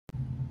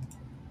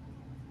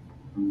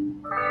Hello,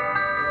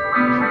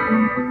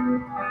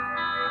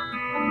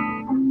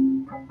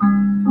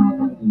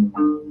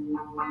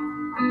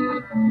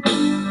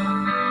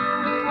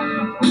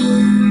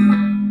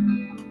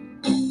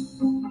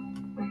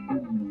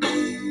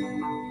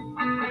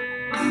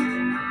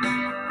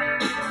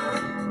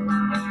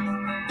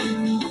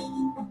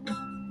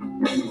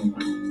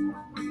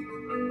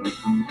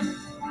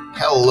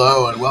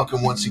 and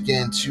welcome once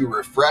again to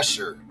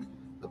Refresher,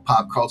 the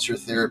pop culture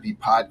therapy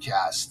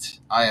podcast.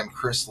 I am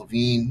Chris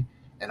Levine,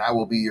 and I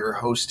will be your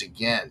host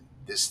again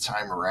this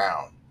time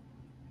around.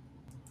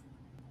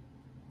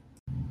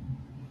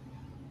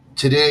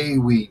 Today,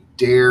 we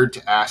dare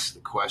to ask the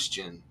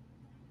question,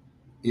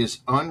 is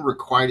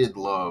unrequited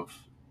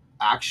love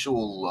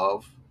actual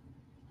love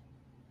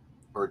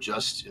or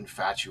just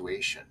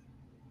infatuation?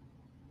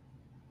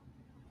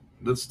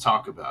 Let's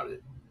talk about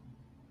it.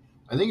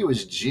 I think it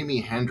was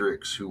Jimi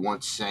Hendrix who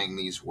once sang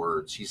these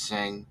words. He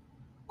sang,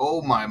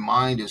 "Oh, my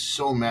mind is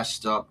so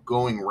messed up,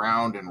 going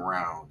round and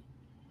round.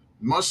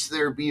 Must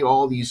there be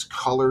all these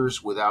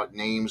colors without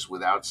names,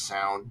 without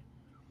sound?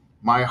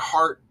 My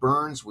heart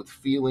burns with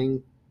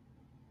feeling,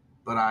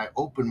 but I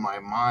open my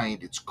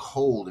mind, it's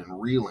cold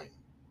and reeling.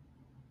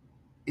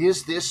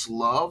 Is this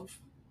love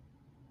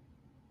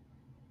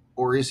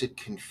or is it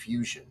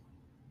confusion?"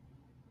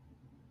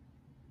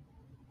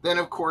 Then,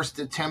 of course,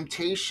 the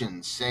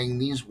Temptations sang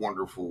these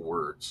wonderful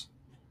words.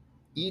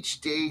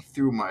 "Each day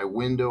through my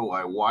window,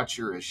 I watch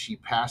her as she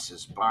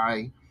passes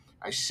by.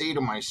 I say to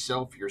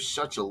myself, you're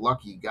such a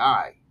lucky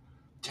guy.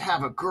 To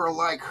have a girl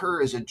like her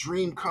is a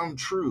dream come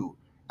true.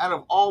 Out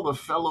of all the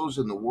fellows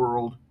in the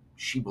world,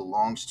 she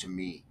belongs to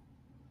me."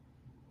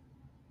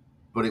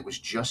 But it was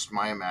just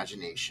my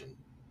imagination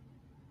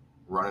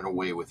running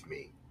away with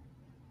me.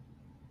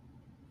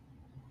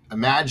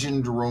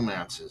 Imagined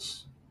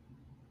romances,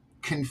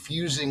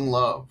 confusing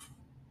love,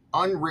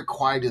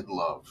 unrequited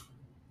love.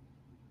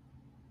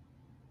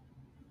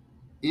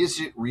 Is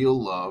it real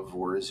love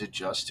or is it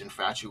just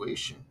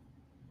infatuation?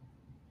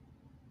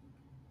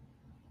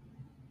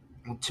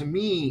 Well, to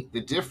me, the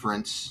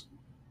difference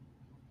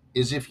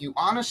is if you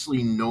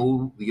honestly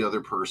know the other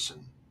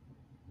person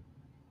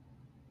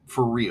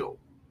for real,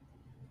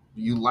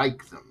 you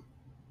like them,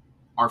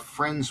 are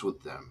friends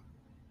with them,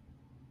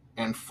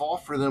 and fall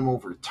for them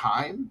over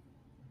time,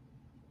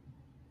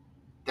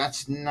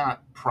 that's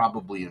not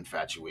probably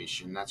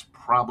infatuation. That's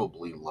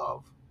probably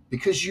love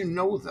because you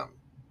know them.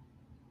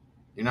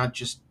 You're not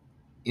just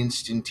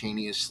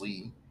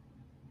instantaneously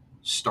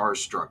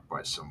starstruck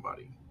by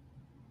somebody.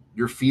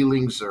 Your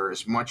feelings are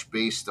as much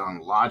based on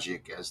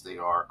logic as they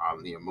are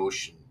on the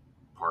emotion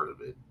part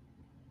of it.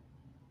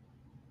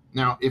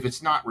 Now, if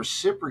it's not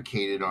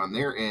reciprocated on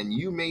their end,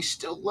 you may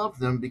still love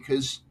them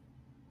because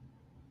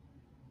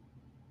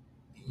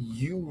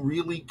you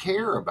really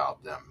care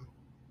about them.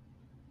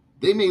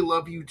 They may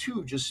love you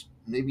too, just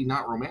maybe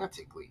not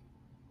romantically.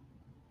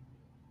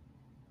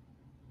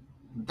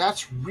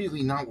 That's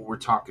really not what we're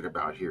talking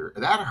about here.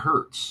 That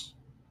hurts.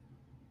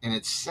 And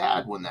it's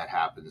sad when that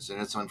happens,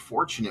 and it's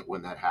unfortunate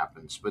when that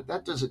happens, but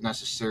that doesn't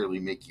necessarily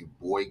make you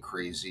boy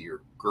crazy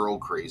or girl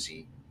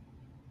crazy.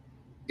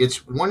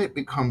 It's when it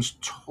becomes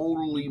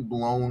totally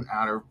blown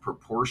out of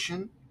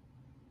proportion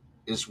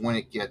is when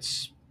it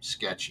gets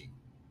sketchy.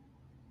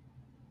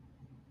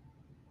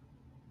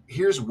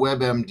 Here's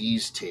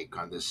WebMD's take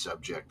on this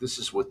subject. This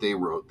is what they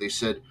wrote. They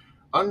said,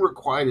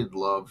 unrequited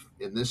love,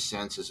 in this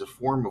sense, is a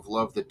form of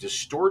love that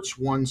distorts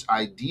one's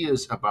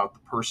ideas about the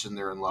person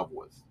they're in love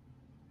with.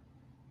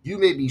 You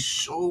may be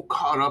so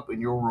caught up in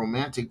your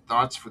romantic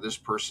thoughts for this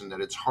person that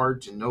it's hard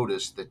to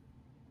notice that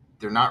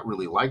they're not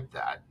really like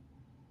that,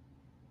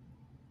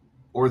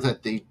 or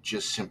that they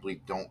just simply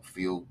don't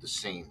feel the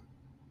same.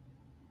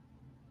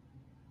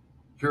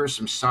 Here are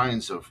some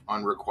signs of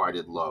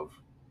unrequited love.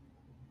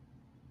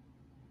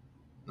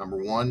 Number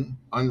one,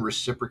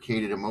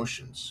 unreciprocated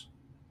emotions.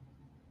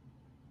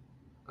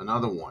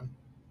 Another one,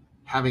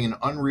 having an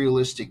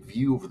unrealistic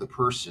view of the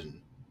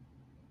person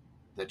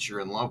that you're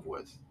in love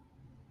with.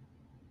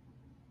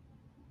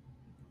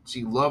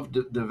 See, love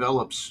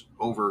develops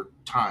over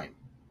time,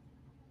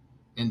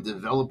 and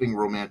developing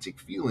romantic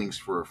feelings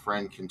for a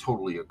friend can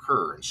totally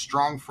occur. And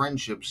strong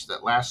friendships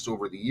that last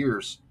over the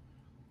years,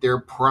 they're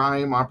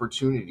prime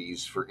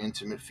opportunities for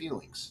intimate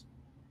feelings.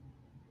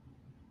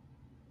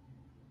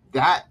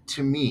 That,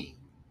 to me,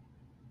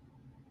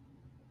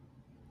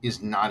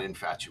 is not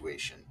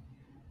infatuation.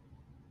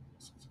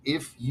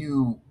 If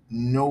you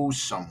know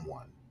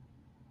someone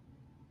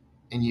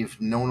and you've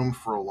known them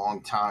for a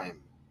long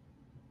time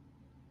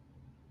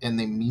and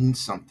they mean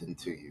something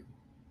to you,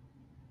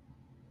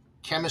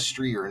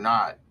 chemistry or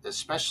not,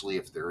 especially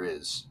if there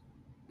is,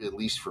 at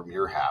least from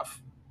your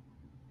half,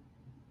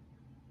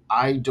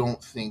 I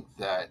don't think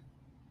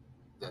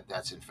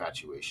that's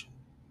infatuation.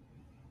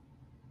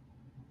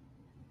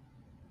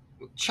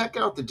 Check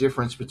out the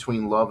difference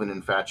between love and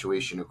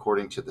infatuation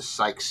according to the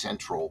Psych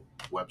Central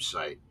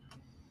website.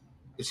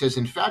 It says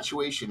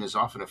infatuation is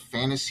often a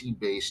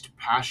fantasy-based,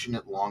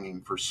 passionate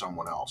longing for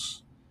someone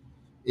else.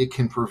 It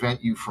can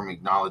prevent you from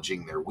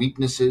acknowledging their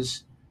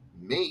weaknesses,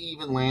 may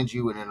even land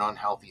you in an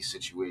unhealthy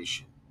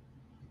situation.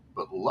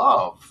 But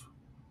love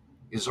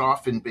is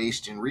often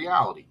based in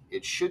reality.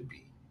 It should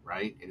be,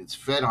 right? And it's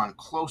fed on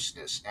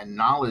closeness and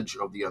knowledge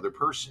of the other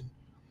person.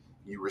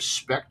 You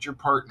respect your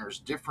partner's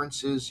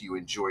differences, you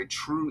enjoy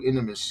true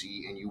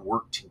intimacy, and you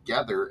work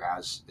together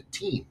as a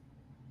team.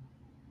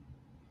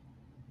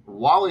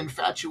 While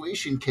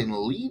infatuation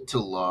can lead to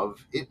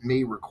love, it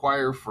may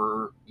require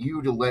for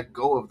you to let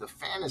go of the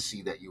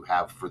fantasy that you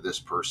have for this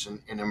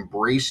person and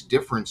embrace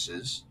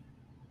differences,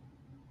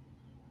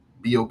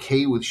 be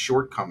okay with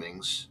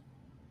shortcomings,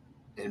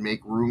 and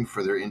make room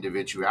for their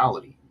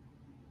individuality.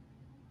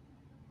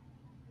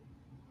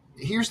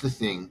 Here's the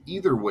thing,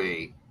 either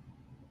way,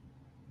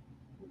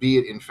 be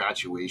it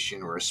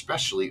infatuation or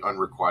especially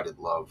unrequited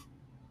love,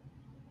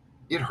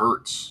 it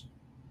hurts.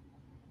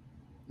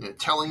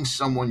 Telling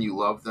someone you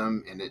love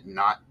them and it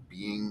not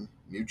being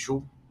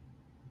mutual,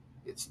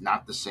 it's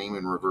not the same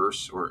in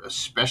reverse, or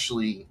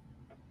especially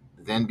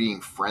then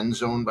being friend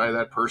zoned by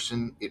that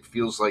person, it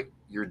feels like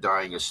you're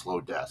dying a slow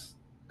death.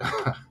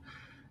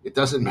 It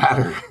doesn't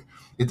matter.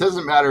 It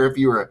doesn't matter if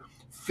you're a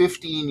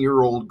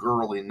 15-year-old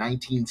girl in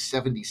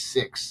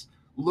 1976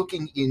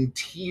 looking in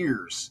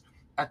tears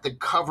at the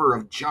cover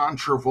of John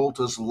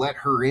Travolta's Let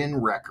Her In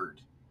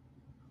record,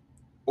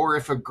 or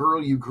if a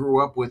girl you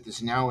grew up with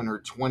is now in her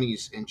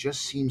 20s and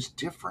just seems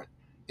different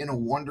in a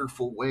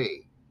wonderful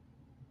way.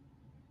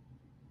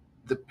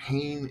 The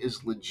pain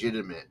is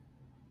legitimate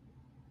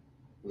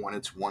when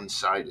it's one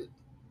sided.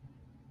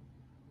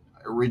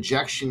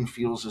 Rejection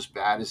feels as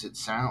bad as it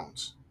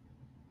sounds.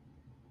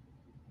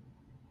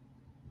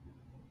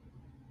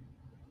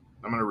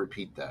 I'm going to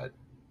repeat that.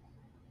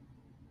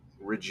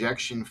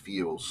 Rejection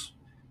feels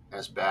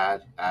as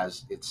bad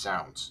as it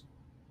sounds.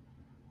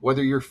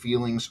 Whether your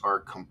feelings are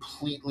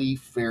completely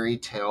fairy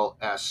tale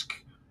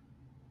esque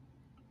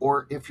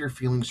or if your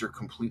feelings are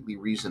completely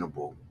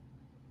reasonable,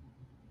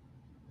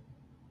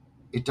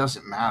 it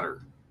doesn't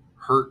matter.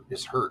 Hurt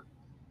is hurt.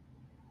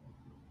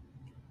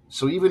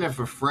 So even if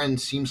a friend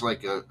seems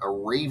like a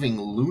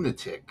raving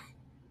lunatic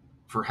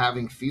for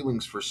having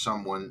feelings for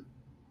someone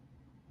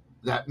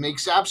that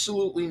makes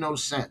absolutely no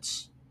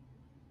sense,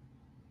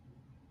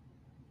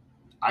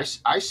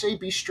 I say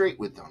be straight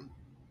with them.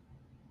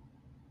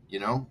 You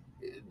know,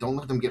 don't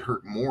let them get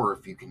hurt more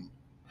if you can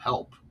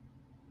help,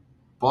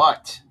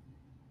 but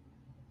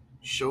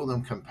show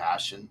them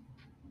compassion.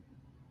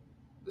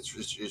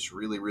 It's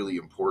really, really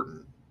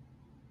important.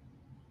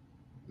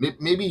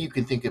 Maybe you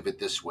can think of it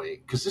this way,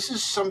 because this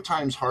is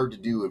sometimes hard to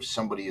do if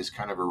somebody is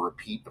kind of a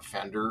repeat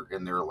offender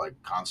and they're like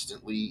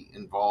constantly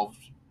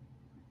involved,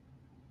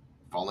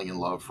 falling in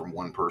love from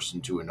one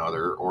person to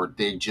another, or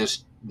they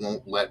just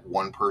won't let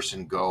one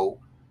person go,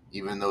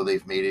 even though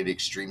they've made it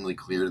extremely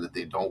clear that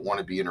they don't want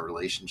to be in a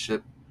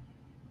relationship.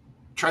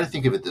 Try to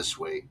think of it this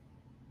way.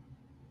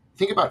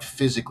 Think about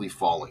physically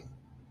falling.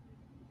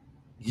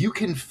 You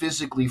can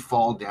physically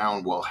fall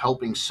down while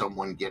helping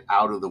someone get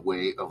out of the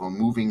way of a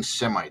moving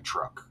semi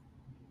truck,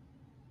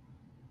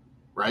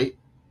 right?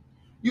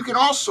 You can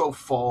also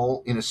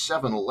fall in a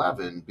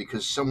 7-Eleven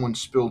because someone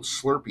spilled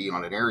Slurpee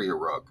on an area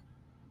rug.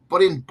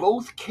 But in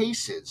both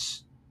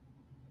cases,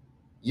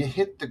 you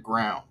hit the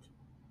ground.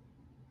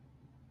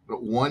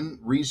 But one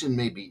reason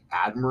may be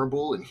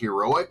admirable and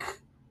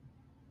heroic,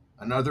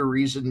 another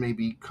reason may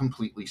be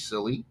completely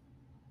silly.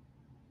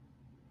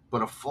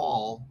 But a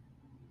fall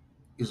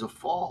is a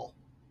fall.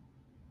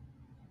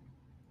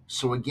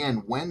 So,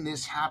 again, when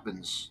this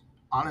happens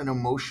on an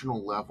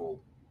emotional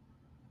level,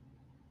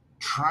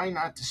 try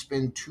not to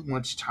spend too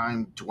much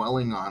time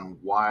dwelling on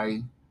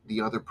why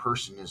the other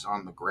person is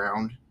on the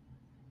ground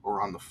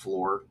or on the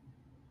floor.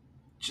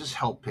 Just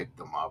help pick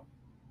them up.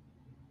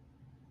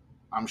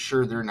 I'm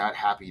sure they're not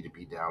happy to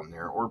be down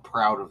there or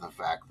proud of the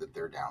fact that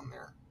they're down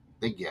there.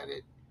 They get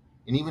it.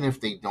 And even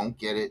if they don't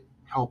get it,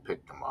 help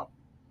pick them up.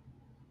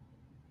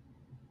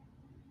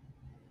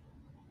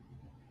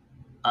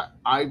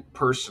 I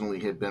personally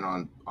have been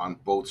on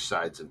both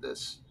sides of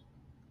this.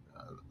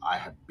 I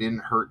have been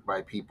hurt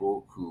by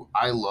people who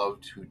I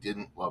loved who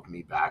didn't love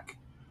me back.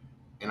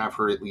 And I've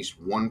hurt at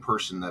least one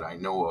person that I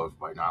know of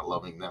by not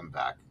loving them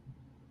back.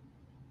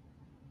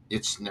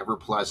 It's never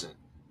pleasant.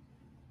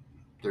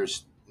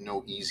 There's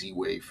no easy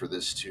way for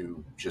this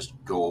to just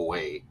go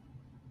away.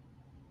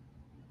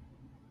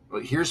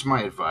 But here's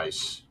my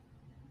advice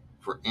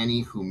for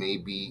any who may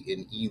be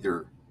in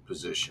either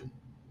position.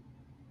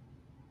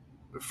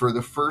 For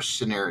the first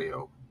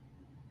scenario,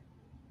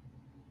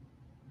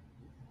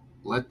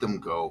 let them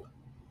go.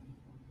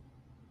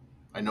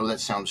 I know that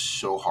sounds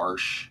so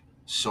harsh,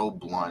 so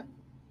blunt,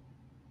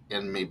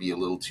 and maybe a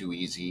little too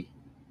easy.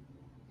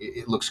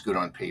 It looks good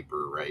on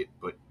paper, right?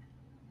 But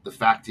the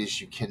fact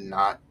is, you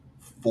cannot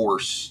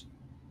force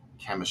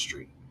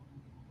chemistry.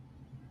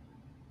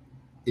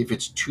 If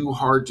it's too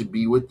hard to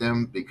be with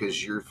them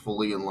because you're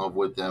fully in love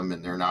with them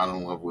and they're not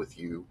in love with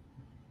you,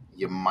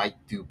 you might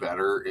do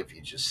better if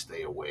you just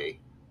stay away.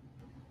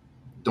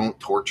 Don't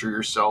torture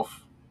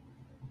yourself.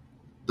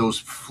 Those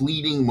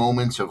fleeting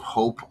moments of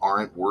hope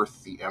aren't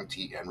worth the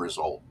empty end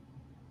result.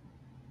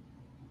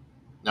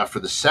 Now, for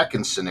the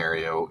second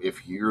scenario,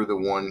 if you're the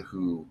one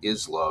who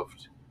is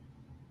loved,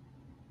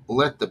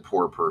 let the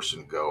poor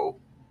person go.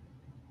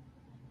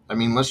 I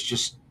mean, let's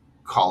just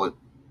call it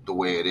the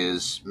way it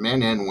is.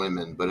 Men and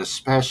women, but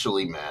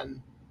especially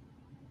men,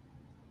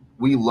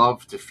 we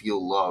love to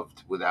feel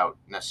loved without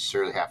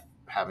necessarily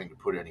having to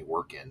put any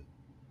work in.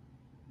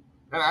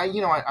 And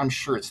I'm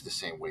sure it's the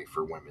same way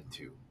for women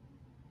too.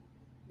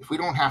 If we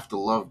don't have to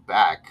love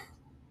back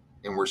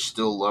and we're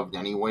still loved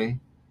anyway,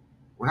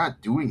 we're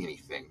not doing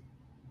anything,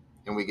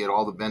 and we get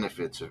all the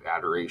benefits of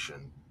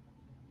adoration.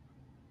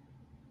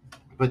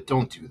 But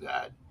don't do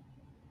that.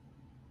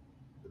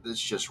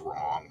 That's just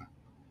wrong.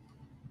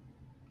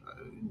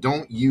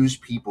 Don't use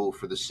people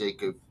for the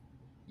sake of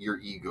your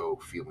ego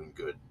feeling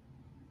good.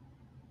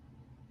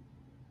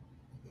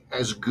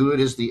 As good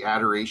as the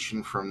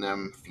adoration from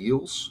them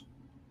feels,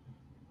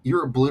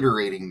 you're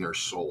obliterating their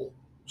soul.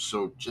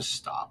 So just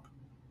stop.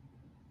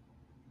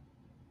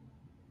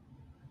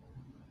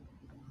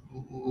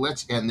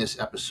 Let's end this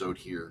episode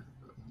here.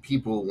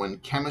 People, when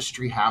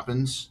chemistry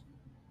happens,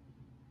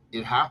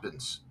 it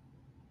happens.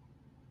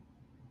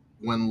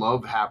 When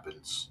love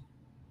happens,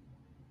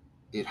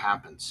 it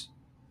happens.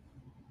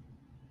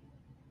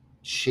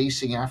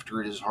 Chasing after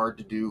it is hard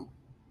to do.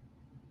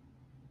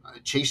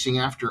 Chasing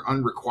after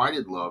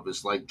unrequited love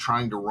is like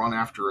trying to run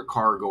after a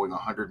car going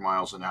 100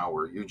 miles an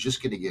hour. You're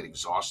just going to get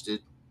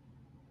exhausted,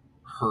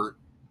 hurt,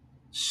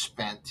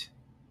 spent.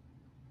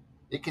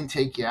 It can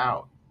take you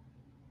out.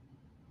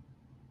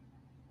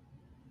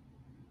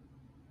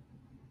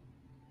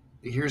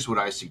 Here's what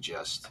I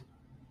suggest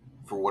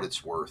for what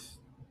it's worth: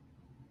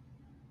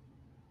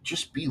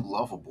 just be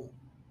lovable.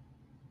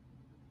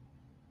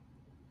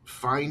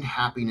 Find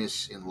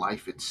happiness in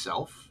life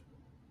itself,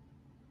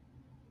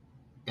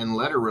 and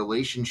let a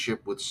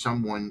relationship with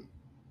someone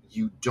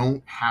you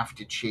don't have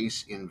to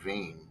chase in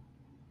vain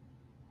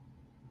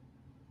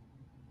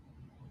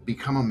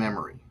become a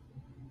memory.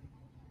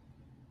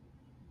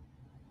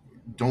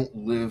 Don't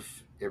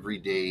live every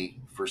day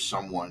for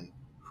someone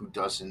who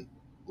doesn't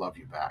love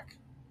you back.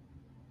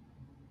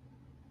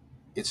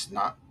 It's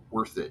not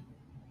worth it.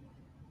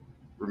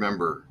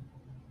 Remember,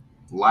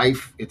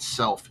 life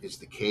itself is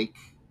the cake,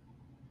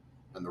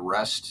 and the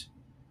rest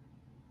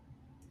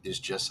is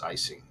just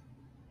icing.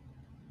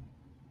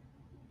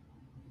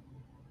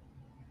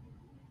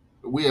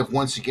 We have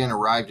once again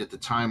arrived at the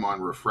time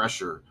on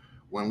Refresher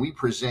when we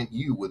present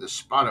you with a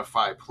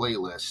Spotify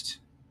playlist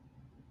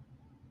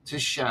to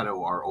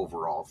shadow our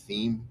overall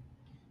theme.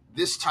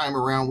 This time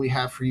around, we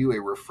have for you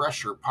a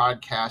Refresher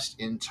podcast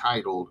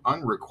entitled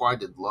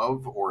Unrequited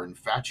Love or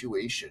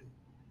Infatuation.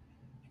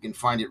 You can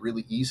find it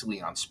really easily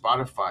on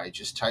Spotify.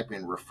 Just type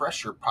in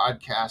Refresher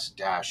Podcast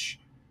dash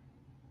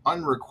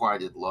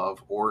Unrequited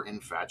Love or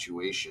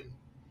Infatuation.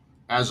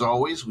 As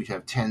always, we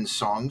have 10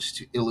 songs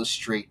to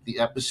illustrate the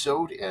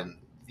episode, and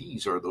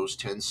these are those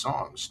 10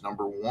 songs.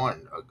 Number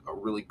one, a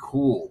really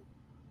cool,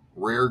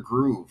 rare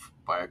groove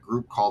by a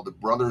group called the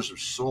Brothers of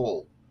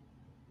Soul.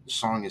 The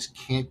song is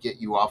Can't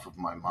Get You Off of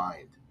My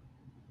Mind.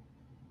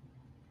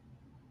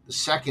 The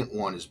second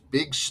one is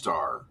Big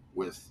Star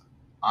with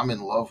I'm in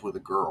Love with a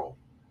Girl.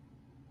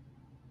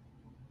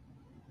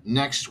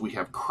 Next, we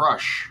have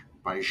Crush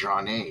by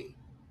Jeanne.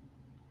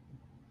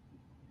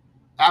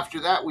 After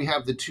that, we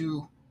have the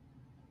two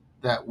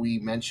that we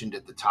mentioned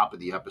at the top of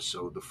the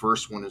episode. The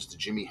first one is the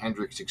Jimi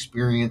Hendrix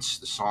Experience.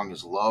 The song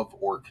is Love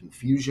or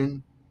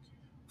Confusion,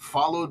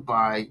 followed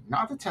by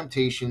not the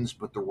Temptations,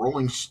 but the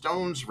Rolling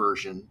Stones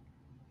version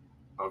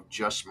of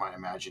Just My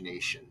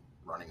Imagination,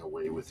 Running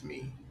Away with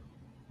Me.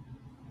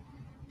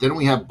 Then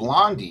we have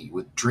Blondie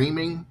with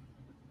Dreaming.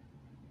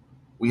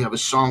 We have a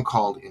song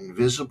called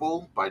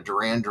Invisible by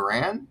Duran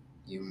Duran.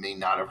 You may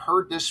not have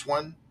heard this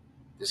one.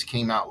 This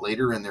came out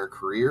later in their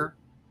career,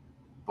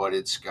 but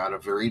it's got a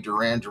very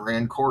Duran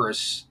Duran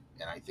chorus,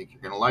 and I think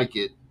you're going to like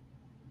it.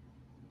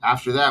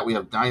 After that, we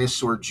have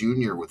Dinosaur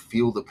Jr. with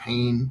Feel the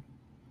Pain.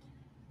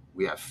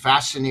 We have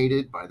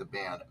Fascinated by the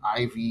band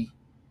Ivy.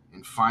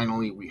 And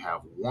finally, we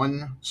have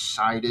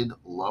One-Sided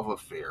Love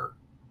Affair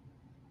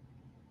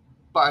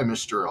by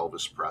Mr.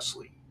 Elvis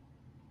Presley.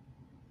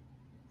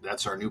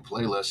 That's our new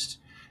playlist.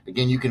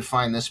 Again, you can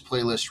find this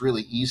playlist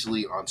really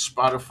easily on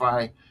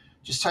Spotify.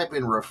 Just type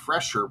in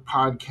Refresher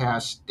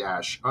Podcast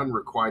dash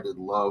Unrequited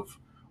Love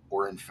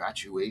or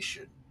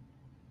Infatuation.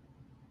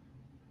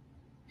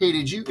 Hey,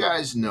 did you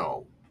guys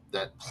know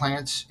that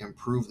plants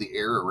improve the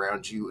air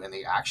around you and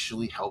they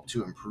actually help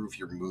to improve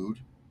your mood?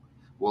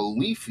 Well,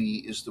 Leafy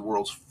is the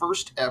world's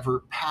first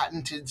ever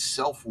patented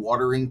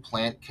self-watering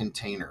plant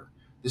container.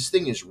 This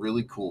thing is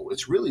really cool.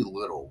 It's really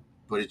little,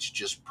 but it's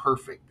just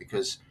perfect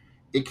because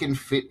it can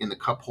fit in the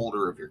cup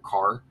holder of your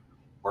car,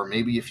 or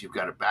maybe if you've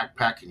got a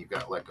backpack and you've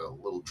got like a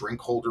little drink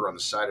holder on the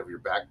side of your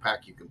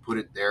backpack, you can put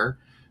it there.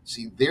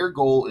 See, their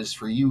goal is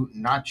for you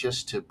not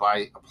just to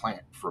buy a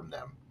plant from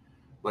them,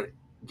 but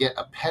get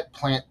a pet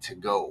plant to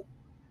go.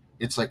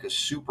 It's like a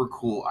super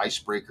cool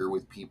icebreaker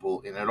with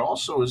people, and it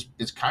also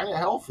it's kind of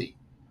healthy.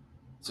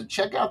 So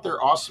check out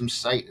their awesome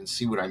site and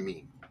see what I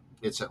mean.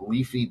 It's at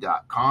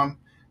leafy.com.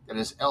 That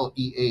is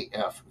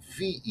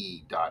leafve.com,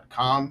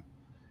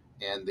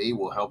 and they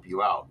will help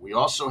you out. We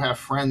also have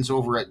friends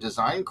over at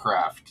Design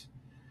Craft,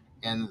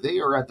 and they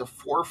are at the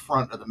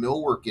forefront of the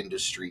millwork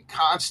industry,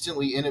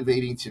 constantly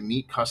innovating to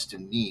meet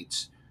custom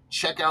needs.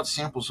 Check out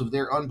samples of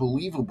their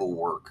unbelievable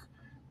work.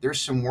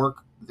 There's some work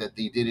that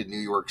they did in New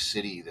York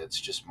City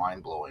that's just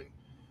mind blowing.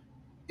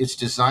 It's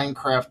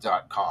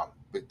designcraft.com,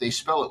 but they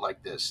spell it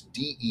like this: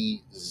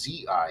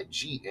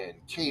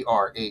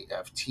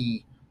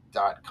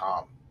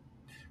 DEZIGNKRAFT.com.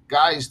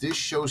 Guys, this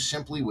show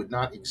simply would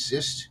not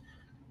exist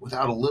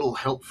without a little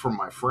help from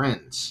my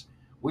friends,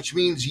 which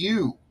means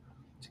you.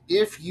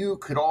 If you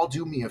could all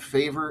do me a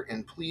favor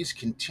and please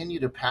continue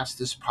to pass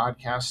this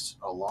podcast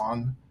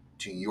along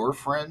to your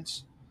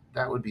friends,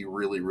 that would be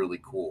really,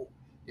 really cool.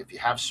 If you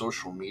have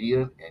social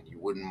media and you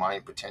wouldn't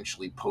mind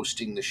potentially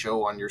posting the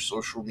show on your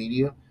social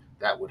media,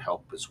 that would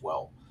help as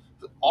well.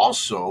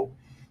 Also,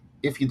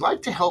 if you'd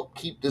like to help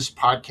keep this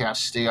podcast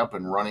stay up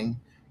and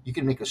running, you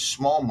can make a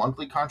small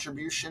monthly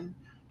contribution.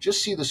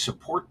 Just see the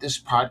support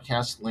this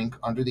podcast link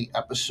under the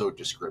episode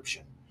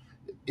description.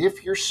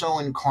 If you're so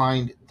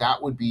inclined,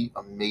 that would be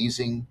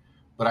amazing.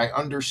 But I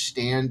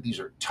understand these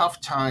are tough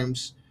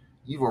times.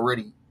 You've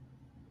already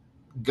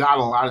got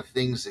a lot of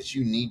things that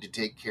you need to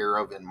take care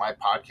of, and my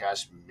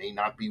podcast may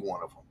not be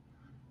one of them.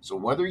 So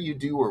whether you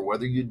do or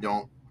whether you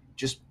don't,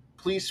 just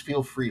please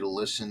feel free to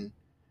listen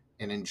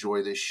and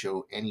enjoy this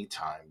show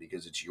anytime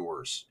because it's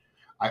yours.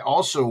 I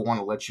also want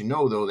to let you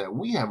know, though, that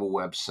we have a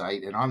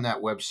website, and on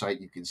that website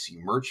you can see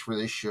merch for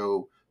this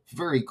show,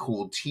 very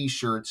cool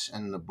t-shirts,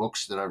 and the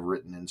books that I've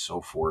written and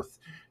so forth.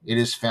 It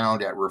is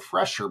found at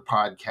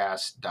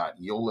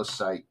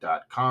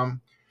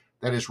refresherpodcast.yolasite.com.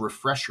 That is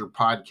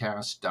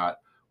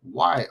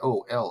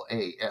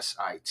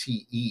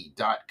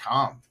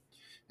refresherpodcast.yolasite.com.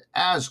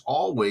 As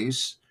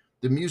always,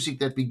 the music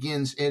that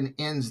begins and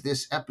ends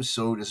this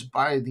episode is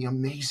by the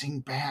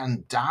amazing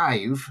band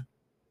Dive.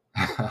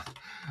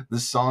 The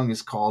song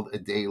is called A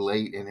Day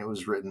Late, and it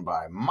was written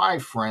by my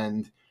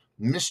friend,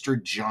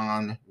 Mr.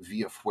 John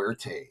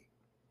Villafuerte.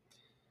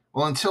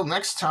 Well, until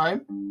next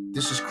time,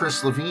 this is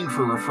Chris Levine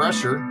for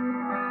Refresher,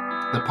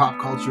 the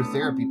Pop Culture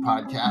Therapy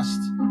Podcast.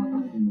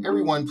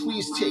 Everyone,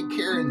 please take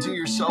care and do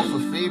yourself a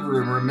favor,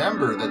 and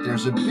remember that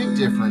there's a big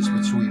difference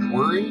between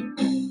worry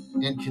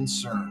and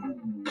concern.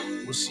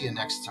 We'll see you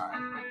next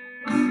time.